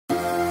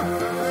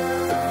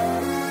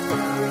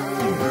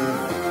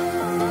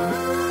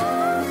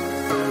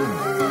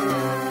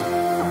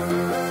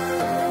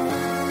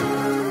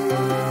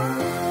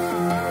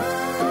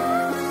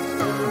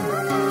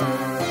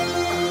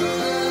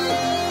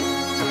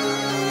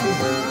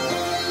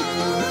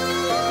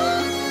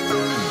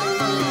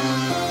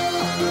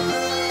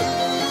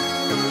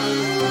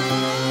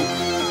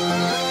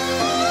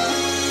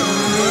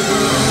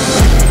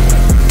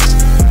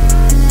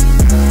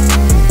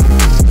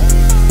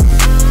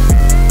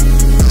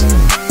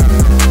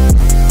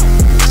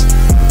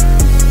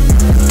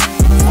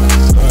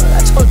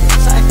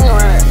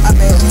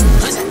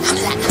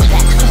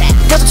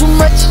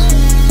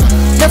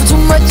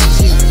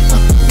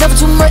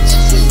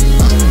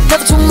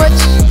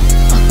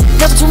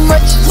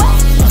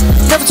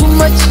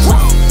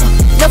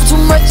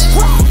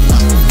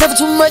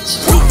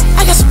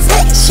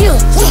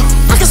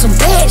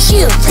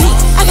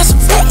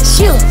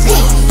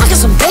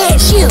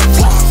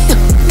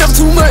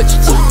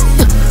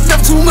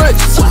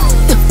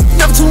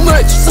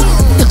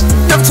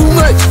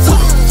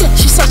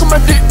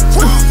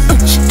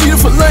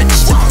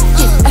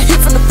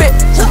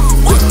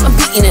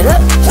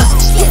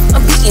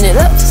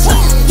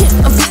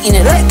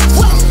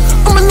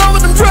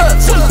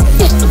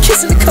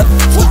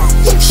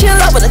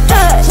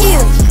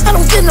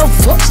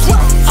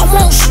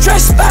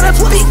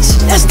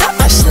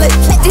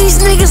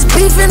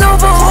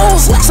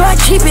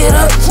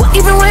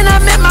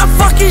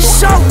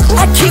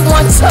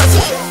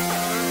tussle.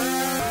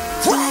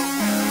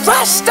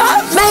 Rockstar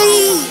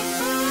made.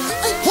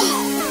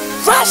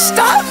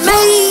 Rockstar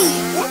made.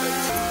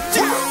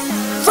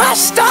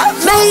 Rockstar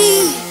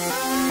made.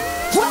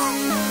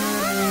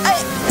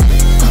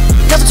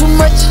 Never too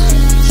much.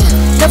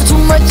 Never too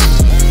much.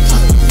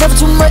 Never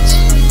too much.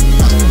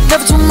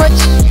 Never too much.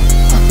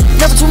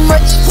 Never too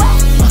much.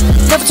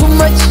 Never too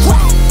much.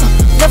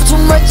 Never too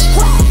much.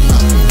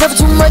 Never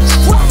too much.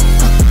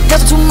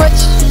 Never too much.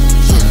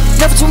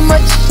 Never too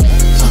much.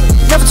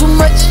 Never too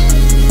much.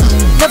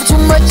 Never too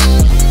much.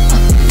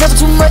 Never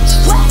too much.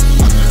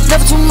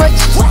 Never too much.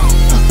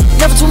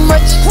 Never too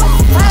much.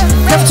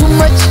 Never too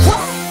much.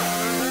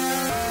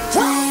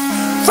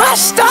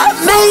 Rockstar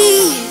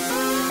made.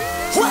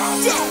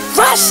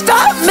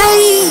 Rockstar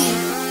made.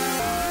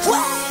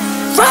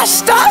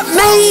 Rockstar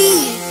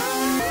made.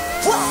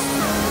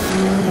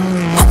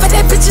 I put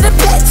that bitch in the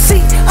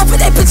backseat. I put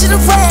that bitch in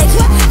the rag.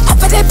 I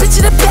put that bitch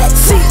in the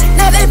backseat.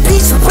 Now that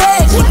bitch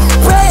bragging,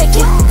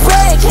 bragging,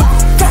 bragging.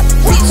 Got the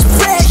bitch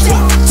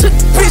bragging. Took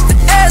the bitch to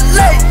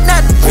LA. Now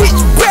the bitch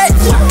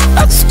bragging.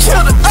 I just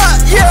killed her up.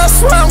 Yeah, I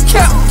swear I'm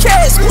counting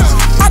cash.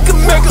 I can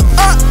make her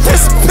up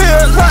disappear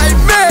like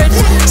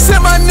magic.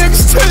 Send my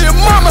niggas to your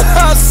mama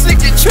house, sick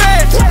and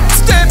trash.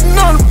 Standing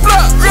on the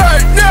block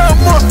right now,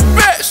 I'm on the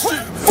back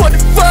street.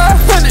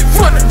 4,500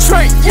 for the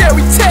drink, yeah,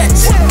 we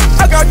tax.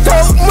 I got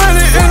dope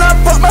money and I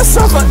bought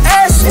myself an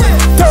ass.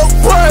 Dope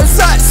boys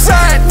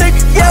outside,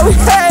 nigga, yeah, we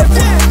have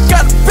it.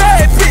 Got a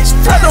bad bitch,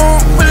 I don't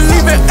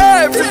believe in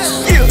average,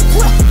 yeah.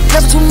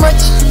 Never too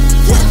much,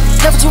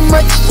 never too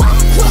much,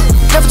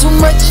 never too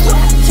much,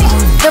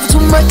 never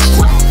too much,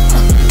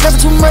 never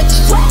too much,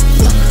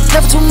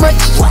 never too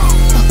much,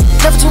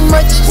 never too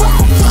much,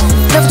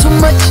 never too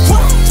much,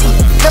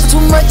 never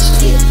too much,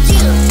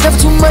 never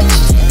too much.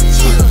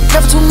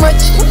 Never too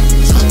much,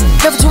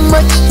 never too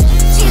much,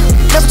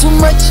 never too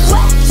much,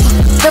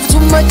 never too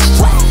much,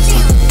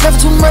 never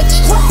too much,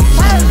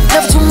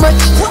 never too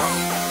much.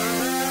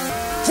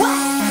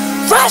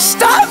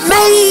 Rockstar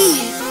made.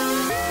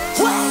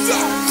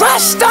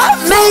 Rockstar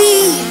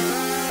made.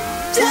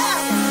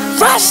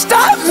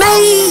 Rockstar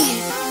made.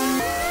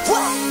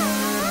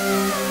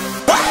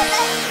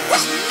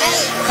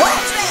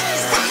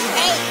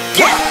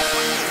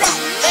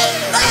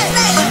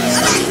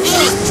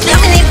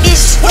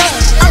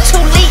 I'm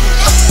too late.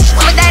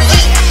 I'm that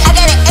beat. I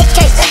got an AK,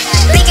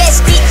 big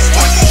ass beat.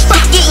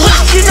 Get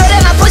hit. You know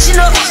that I'm pushing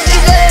up.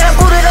 You know that I'm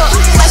booted up.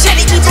 My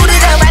shawty keep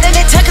booted up. Riding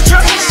that tanker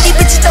truck. These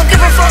bitches don't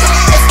give a fuck.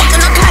 They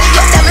fucking on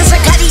Cartier. Diamonds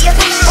are Cartier.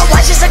 My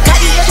watch is a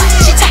Cartier.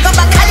 She talk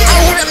about Cartier.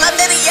 Hit a lot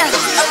better, yeah.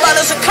 My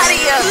bottles are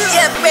Cartier.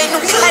 Yeah, brand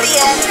new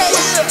Cartier.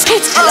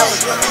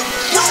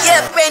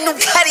 Yeah, brand new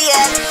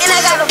Cartier. And I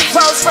got a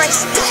Rolls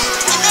Royce.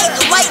 It made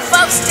the white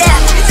folks down.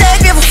 They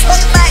don't give a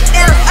fuck back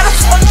down. I don't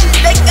fuck you,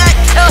 they got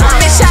killed.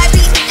 Bitch, I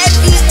be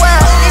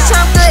everywhere. Bitch,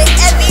 I'm good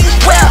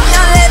everywhere.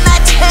 Now let my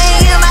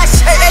chain and my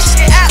shirt, that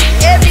shit out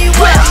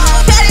everywhere.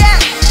 Cartier,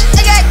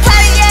 I got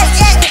Cartier,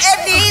 yeah,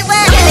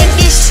 everywhere. Yeah, that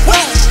bitch,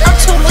 I'm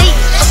too late.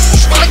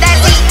 I'm that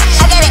beat.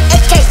 I got an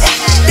AK,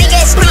 big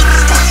ass beat.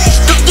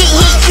 Get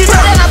hit, you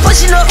know that I'm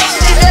pushing up.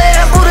 You know that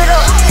I'm booted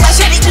up. My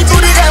shawty keep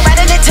booted up.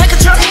 Riding that tanker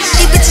truck.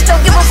 These bitches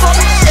don't give a fuck.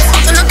 They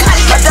fucking on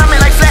Cartier. My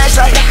diamond like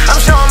flashlight. I'm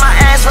showing my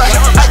ass right.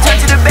 I turn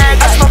to the bag.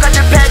 I smoke out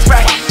the patch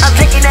right. I'm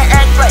taking that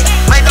act right.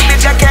 My new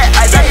bitch I cat.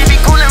 I like to be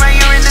coolin' right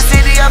here in the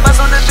city. I bust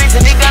on the beats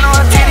and they got on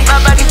her titty. My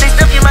body stay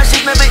stuffy and my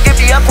shit never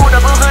empty. I pulled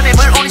up 100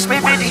 but only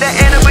spent 50. That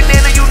and a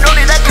banana, you know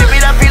that I clip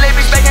it. I feel like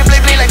bitch back and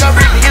play like I'm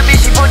ripping. Your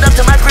bitch, she pulled up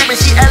to my crib and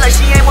she act like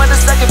she ain't wanna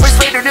suck it.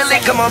 Persuade her to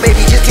lick. Come on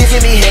baby, just give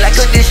me head like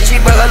condition.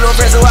 She brought her little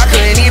friend so I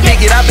couldn't even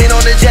pick it. I been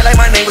on the jet like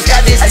my name was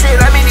Scott this. I said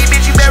I'm in this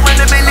bitch, you better run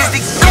the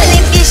ballistic. I'm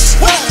in this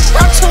bitch,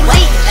 I'm too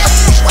late.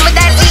 I'm a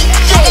that beat,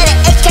 I got an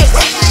AK,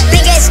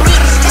 big ass beat.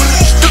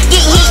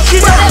 Get hit, you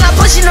know that I'm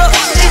pushing up.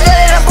 You know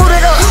that I'm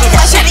booted up.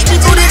 My shawty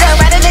keep booted up.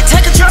 Riding that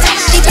tanker truck.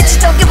 These bitches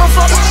don't give a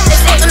fuck. They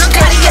fucking on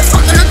Cartier,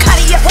 fucking on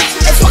Cartier.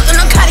 They fucking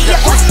on Cartier.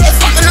 They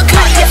fucking on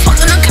Cartier,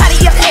 fucking on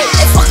Cartier.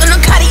 They fucking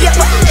on Cartier.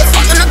 They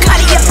fucking on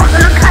Cartier,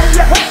 fucking on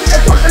Cartier. They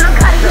fucking on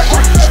Cartier. They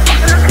fucking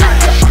on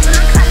Cartier, fucking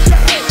on Cartier.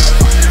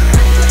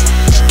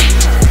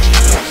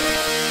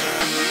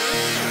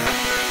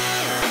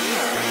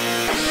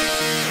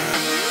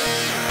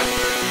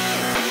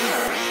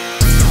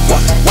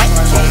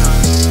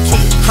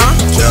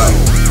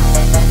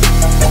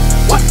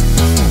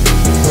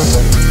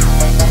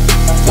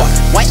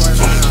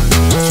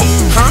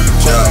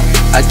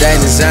 I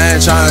dang design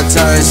tryna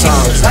tell you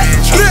something.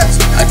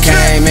 I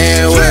came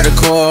in with a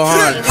cool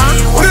Honda,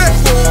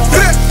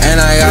 and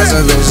I got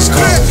some bitches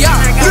cool,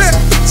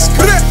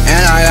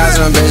 and I got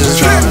some bitches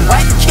drunk.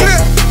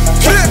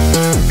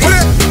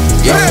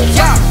 Yeah,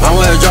 I'm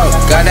with a joke,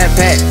 got that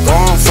pack,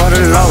 going for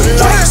the low.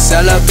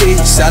 Sell a P,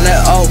 sell it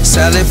O,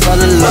 sell it for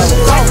the low.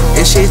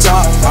 If she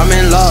talk, I'm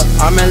in love,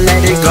 I'ma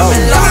let it go.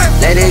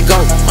 Let it go,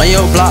 on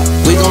your block,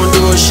 we gon'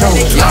 do a show.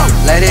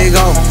 Let it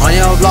go, on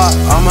your block,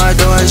 I'ma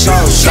do a show.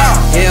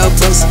 Here a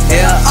pussy,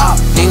 here a op,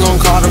 he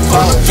gon' call the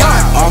pole.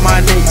 All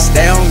my niggas,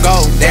 they don't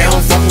go, they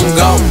don't fucking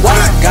go.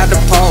 got the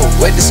pole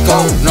with the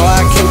scope. No,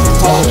 I keep the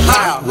pole.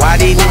 Why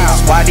these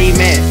niggas, why these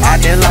men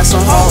acting like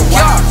some hoes?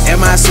 In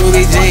my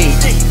Subi jeans,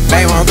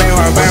 bang one, bang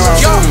one, bang one.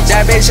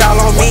 That bitch all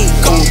on me.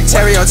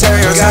 Terrio,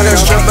 got a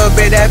stripper,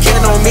 bitch that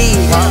been on me.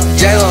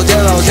 Jello.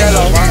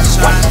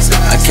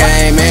 I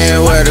came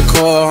in with a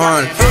core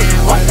Honda,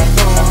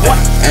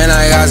 and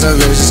I got some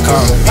bitches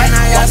coming.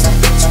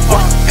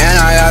 And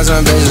I got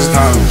some bitches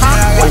coming.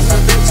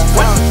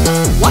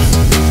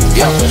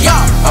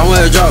 I'm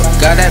with a joke,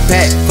 got that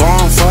pack,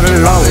 going for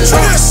the low.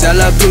 Sell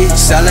a P,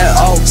 sell it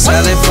O,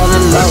 sell it for the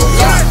low.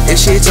 If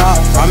she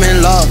talk, I'm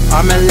in love,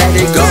 I'ma let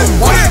it go.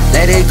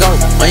 Let it go,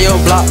 on your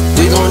block,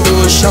 we gon' do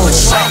a show.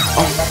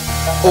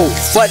 Oh,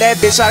 fuck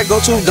that bitch, I go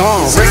too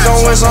dumb. Rick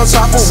gon' win on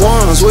top of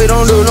ones, we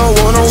don't do no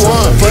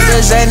one-on-one. Put the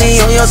Zanny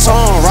on your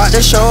tongue, rock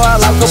the show out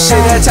like a she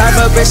that type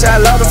of bitch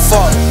I love to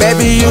fuck.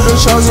 Baby, you the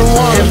chosen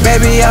one, and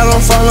baby, I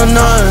don't follow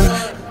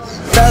none.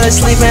 Fell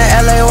asleep in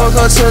LA, woke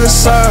up to the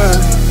sun.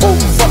 Oh,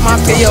 fuck my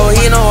PO,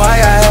 he know I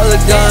got hella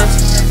guns.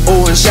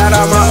 Oh, and shout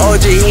out my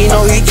OG, he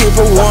know he keep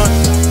it one.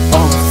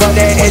 Fuck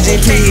that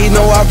AGP, he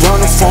know I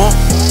run the phone.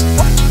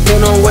 Hit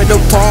him with the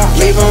pump,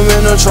 leave him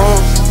in the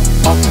trunk.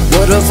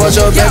 What the fuck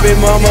your baby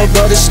mama,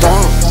 but it's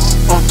strong.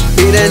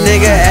 Beat a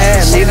nigga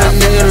ass, leave a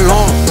nigga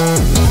alone.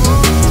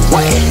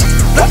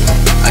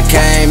 I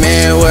came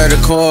in with a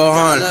core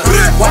Honda,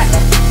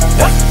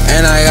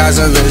 and I got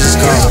some bitches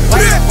coming.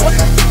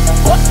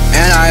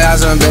 And I got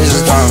some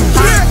bitches coming.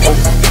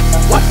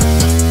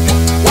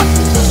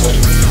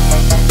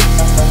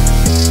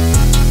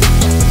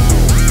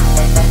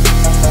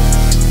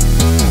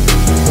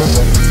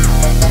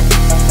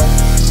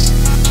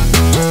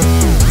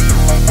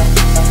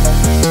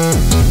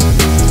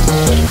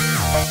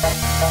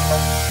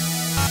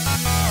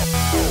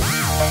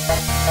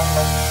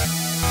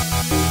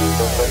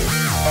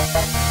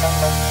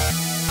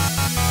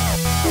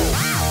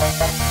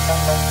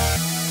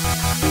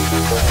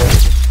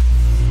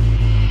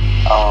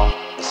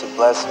 It's a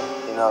blessing,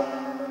 you know.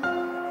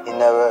 You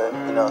never,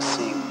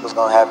 see what's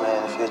gonna happen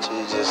in the future.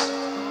 You just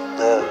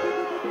live.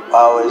 I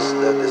always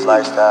live this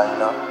lifestyle,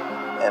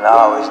 and I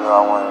always knew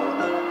I wanted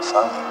to do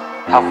something.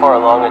 How far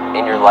along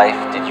in your life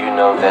did you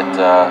know that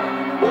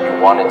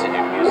you wanted to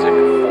do music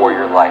for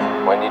your life?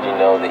 When did you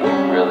know that you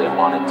really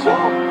wanted to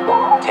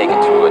take it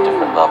to a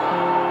different level?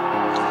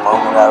 The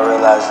moment I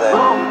realized that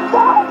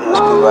it was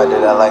people out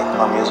there that liked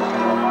my music,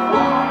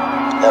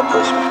 that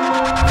pushed me.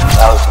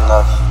 That was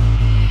enough.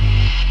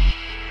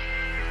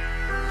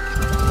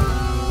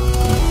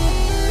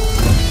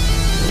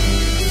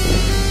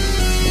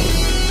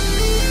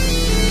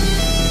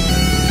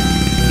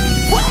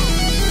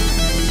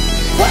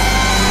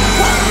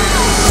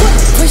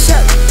 Push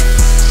up.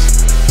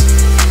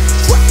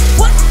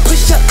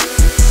 Push up.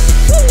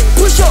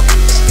 Push up.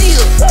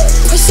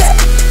 Push up.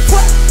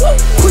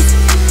 Push.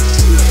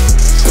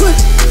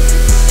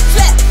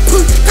 Flat.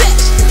 Flat.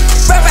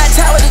 Right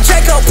tower the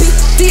Draco P.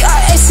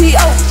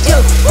 D-R-A-C-O.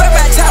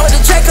 Right tower the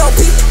Draco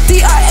P.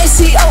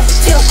 D-R-A-C-O.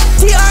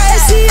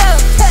 D-R-A-C-O.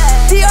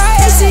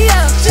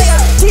 D-R-A-C-O.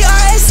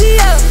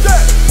 D-R-A-C-O.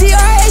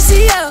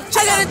 D-R-A-C-O.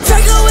 I got a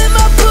Draco in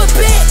my book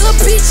bag, little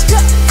bitch.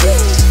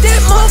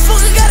 That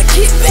motherfucker gotta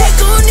keep back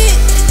on it.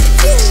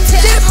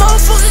 That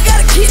motherfucker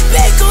gotta keep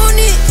back on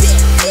it.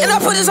 And I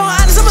put this on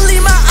honest, I'ma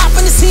leave my op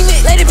in the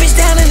cement. Lay the bitch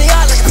down in the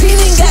yard like a pin.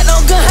 Ain't got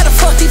no gun, how the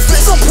fuck these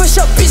flips? We gon' push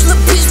up, bitch,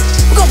 little bitch.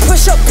 We gon'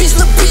 push up, bitch,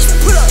 little bitch.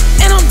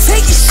 And I'm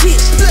taking shit.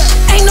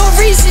 Ain't no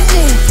reason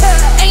in.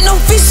 Ain't no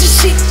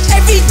vicious shit.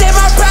 Every day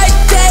my right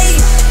day,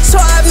 so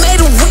I made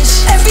a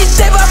wish. Every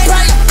day my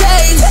right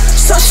day,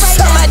 so she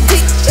suck my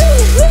dick.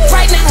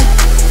 Right now.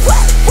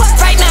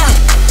 Right now.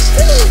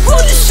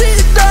 Hold the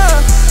shit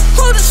down.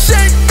 Hold the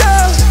shit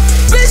down.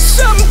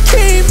 Bitch, I'm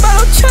king, but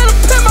I'm tryna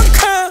pay my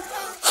car.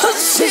 Hold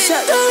the shit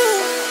down.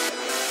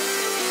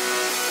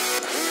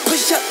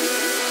 Push up.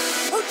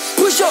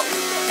 Push up.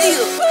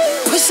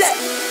 Push that.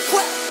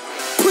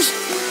 Push.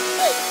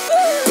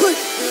 Push.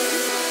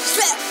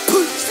 Slap.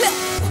 Push. Slap.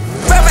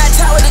 Right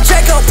tower the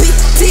Draco P.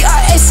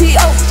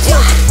 D-R-A-C-O.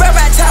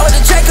 Right tower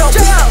the Draco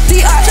P.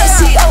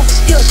 D-R-A-C-O.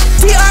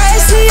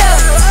 D-R-A-C-O.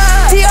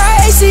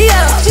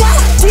 D-R-A-C-O.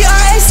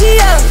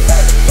 D-R-A-C-O.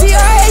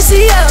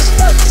 D-R-A-C-O.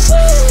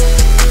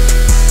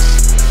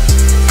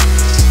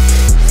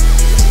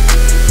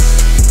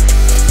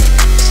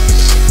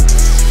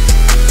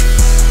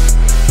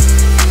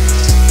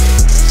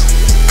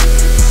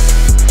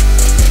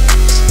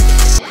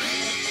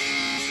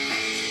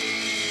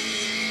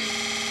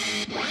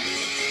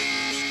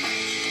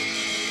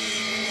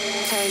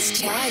 Cause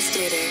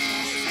chazzdid it.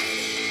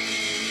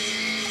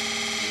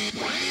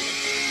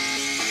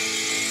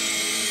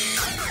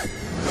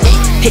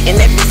 Hitting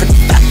that bitch for the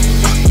fuck,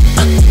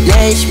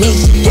 nourish me,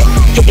 yeah.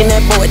 Hitting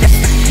that boy the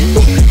fuck,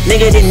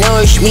 nigga that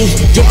nourish me,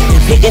 yeah.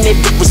 Hitting that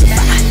bitch was a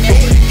fire,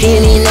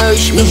 he ain't even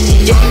nourish me,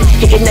 yeah.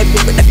 Hitting that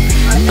bitch with the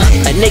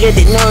a nigga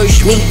that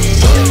nourish me,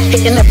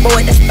 hitting that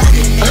boy the fire,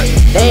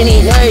 They ain't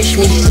even nourish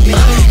me.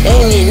 They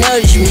ain't even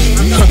nourish me.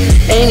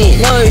 They ain't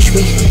even nourish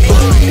me.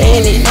 They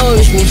ain't even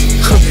nourish me.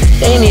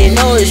 They ain't even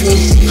nourish me.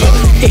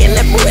 Hitting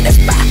that boy that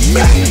spot.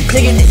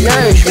 Nigga that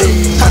nourish me.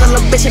 How the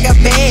little bitch I got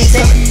bands.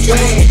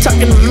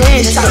 Talking to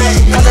me.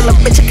 How the little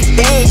bitch I got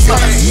bands.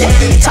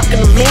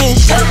 Talking to me.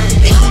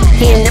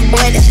 Hitting that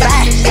boy that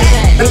spot.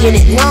 Nigga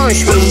that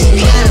nourish me.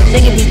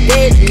 Nigga be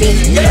dead to me.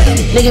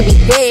 Nigga be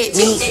dead to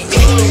me.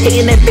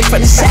 Hitting that bitch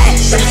from the side.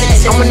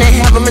 I'm gonna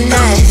have him a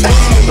night.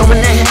 I'm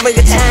gonna have a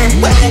good time.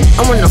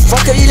 I wanna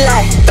fuck her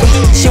life.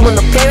 She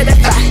wanna play with that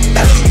fire.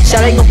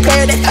 Shawty ain't gon' play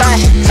with that fire.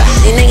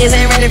 These niggas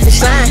ain't ready for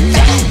slime.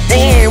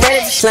 They ain't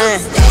ready for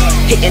slime.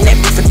 Hitting that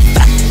bitch for the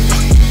fire.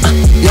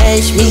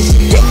 Lash me,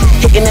 yeah.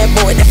 Hitting that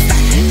boy that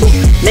fire.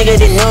 Nigga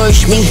that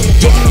nourish me,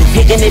 yeah.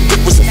 Hitting that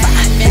bitch with some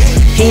fire.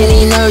 He ain't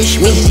even nourish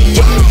me,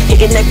 yeah.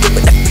 Hitting that bitch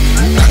with the fire.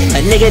 A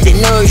nigga that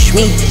nourish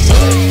me,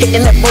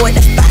 hitting that boy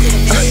that fire.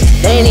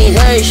 They ain't even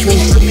nourish me.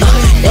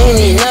 They ain't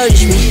even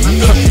nourish me.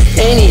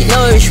 They ain't even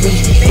nourish me.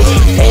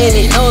 They ain't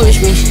even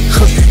nourish me.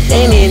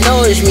 They ain't even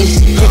nourish me.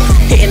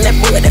 Hitting that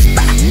boy with that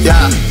fire.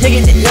 Yeah.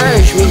 Nigga that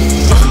nourish me.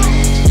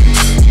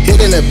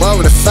 Hitting that bar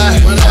with a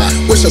fire.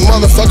 Wish a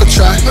motherfucker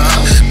try.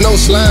 No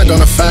slide on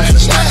a fire.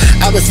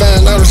 I been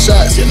firing all the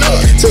shots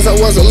since I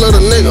was a little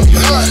nigga.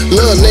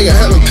 Little nigga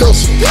having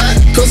pistol.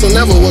 Pistol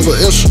never was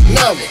an issue.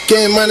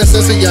 Getting money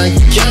since a young.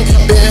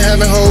 Been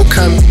having whole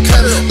coming.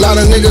 Lot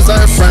of niggas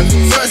out in front.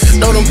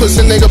 Know them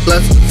pussy nigga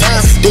bluff.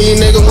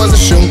 These niggas wasn't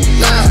shooting.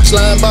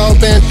 Slime ball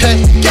been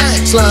packed.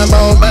 Slime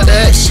ball by the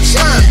action.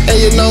 And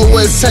you know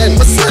what's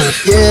happening.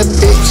 Yeah,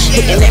 bitch.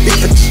 Hitting that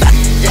bitch with the fire.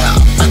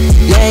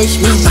 Lash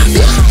me,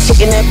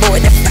 kicking that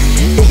boy that fire.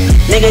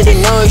 Nigga that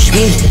nourish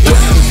me,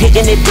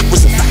 hitting that bitch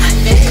with some fire.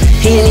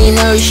 He ain't even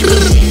nourish me,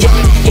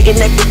 hitting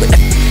that bitch with the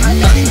fire.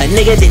 A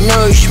nigga that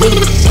nourish me,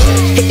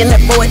 hitting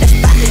that boy that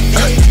fire.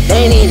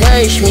 They ain't even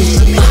nourish me,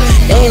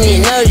 they ain't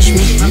even nourish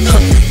me,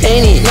 they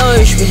ain't even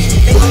nourish me,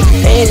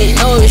 they ain't even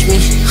nourish me,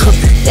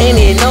 they ain't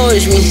even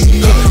nourish me,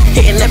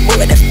 hitting that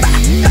boy that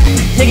fire.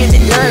 Nigga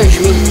that nourish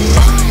me.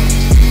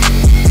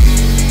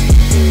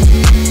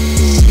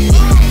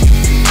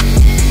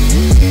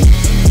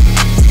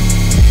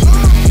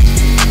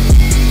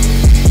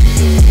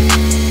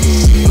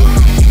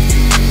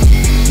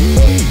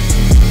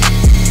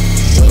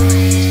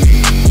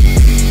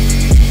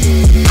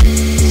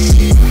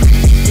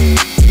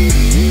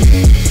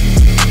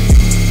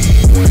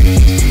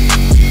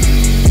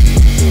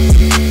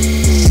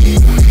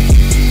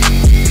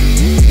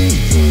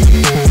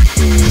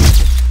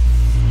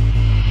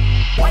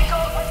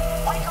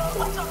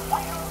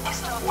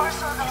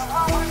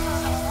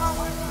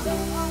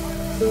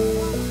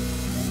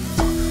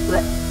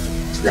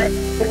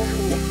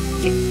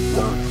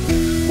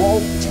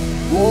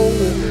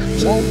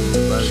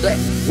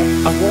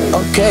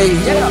 Okay,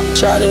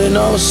 shawty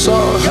know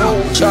song,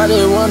 shawty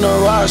want a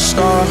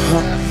Rockstar.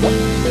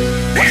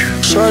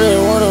 Shawty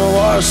want a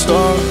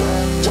Rockstar.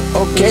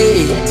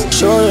 Okay,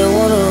 shawty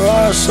want a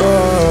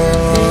Rockstar.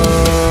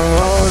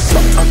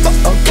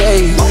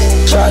 Okay,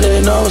 shawty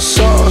know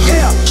song,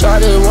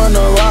 shawty want a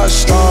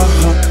Rockstar.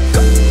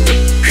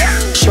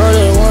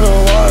 Shawty want a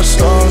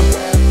Rockstar.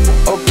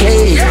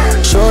 Okay,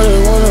 shawty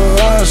want a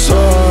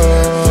Rockstar.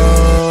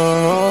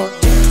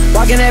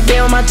 Walking that bitch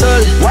on my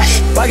toilet.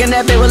 Walking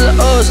that bitch with Lil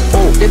Uzi.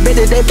 The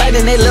bitches they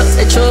biting, they look,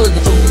 they choosing.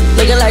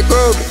 Looking like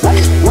Grover.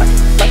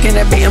 Fucking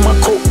that bitch in my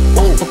coupe.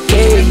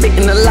 Okay, bitch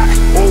in the lot.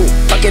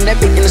 Fucking that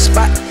bitch in the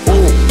spot.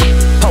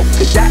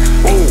 Polka dot.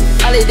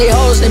 All of these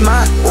hoes in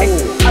mine.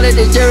 All of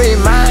the jury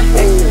in mine.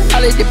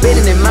 All of the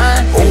bitches in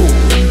mine.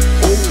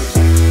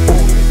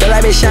 Feel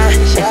like bitch shine.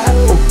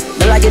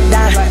 Feel like it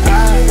dime.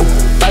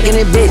 Fucking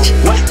that bitch.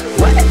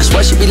 That's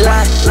why she be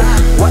lying.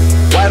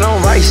 White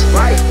on rice.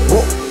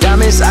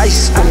 Diamonds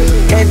ice,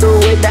 came through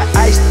with the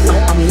ice.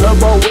 I'm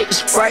Lobo with the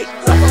Sprite,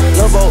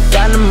 Lobo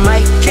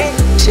dynamite.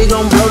 She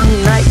gon' blow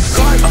tonight.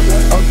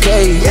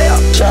 Okay,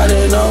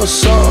 shawty know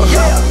song,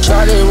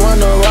 shawty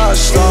want a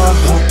Rockstar.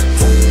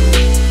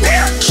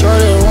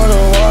 Shawty want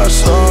a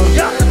Rockstar.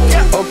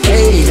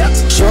 Okay,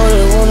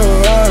 shawty want a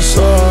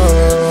Rockstar.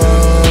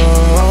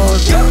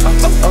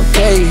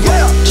 Okay,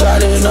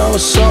 shawty know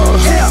song,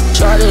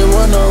 shawty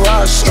want a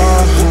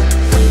Rockstar.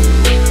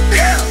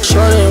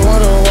 Shawty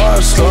want a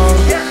Rockstar.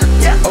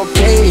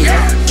 Okay,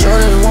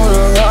 shawty want a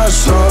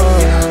Rockstar.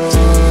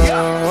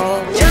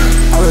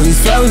 All of these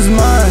flowers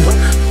mine,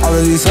 all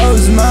of these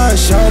hoes mine.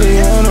 Shawty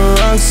want a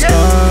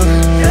Rockstar.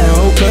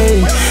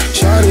 Okay,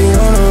 shawty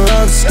want a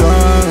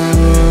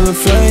Rockstar. The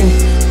flame,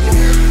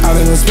 I've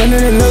been spending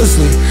it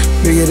loosely.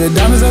 Bigger the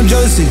diamonds, I'm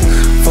Josie.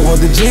 Fuck what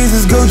the jeans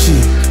is Gucci.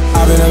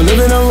 I've been up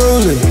living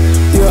unruly.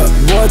 Yeah,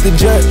 bought the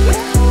jet.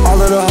 All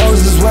of the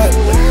hoes is wet.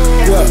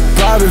 Yeah,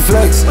 private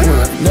flex.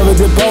 Never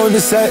did pole in the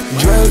set.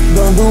 Drink,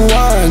 don't do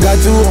wine. Got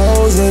 2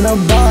 hoes in a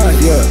bond.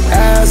 Yeah,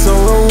 ass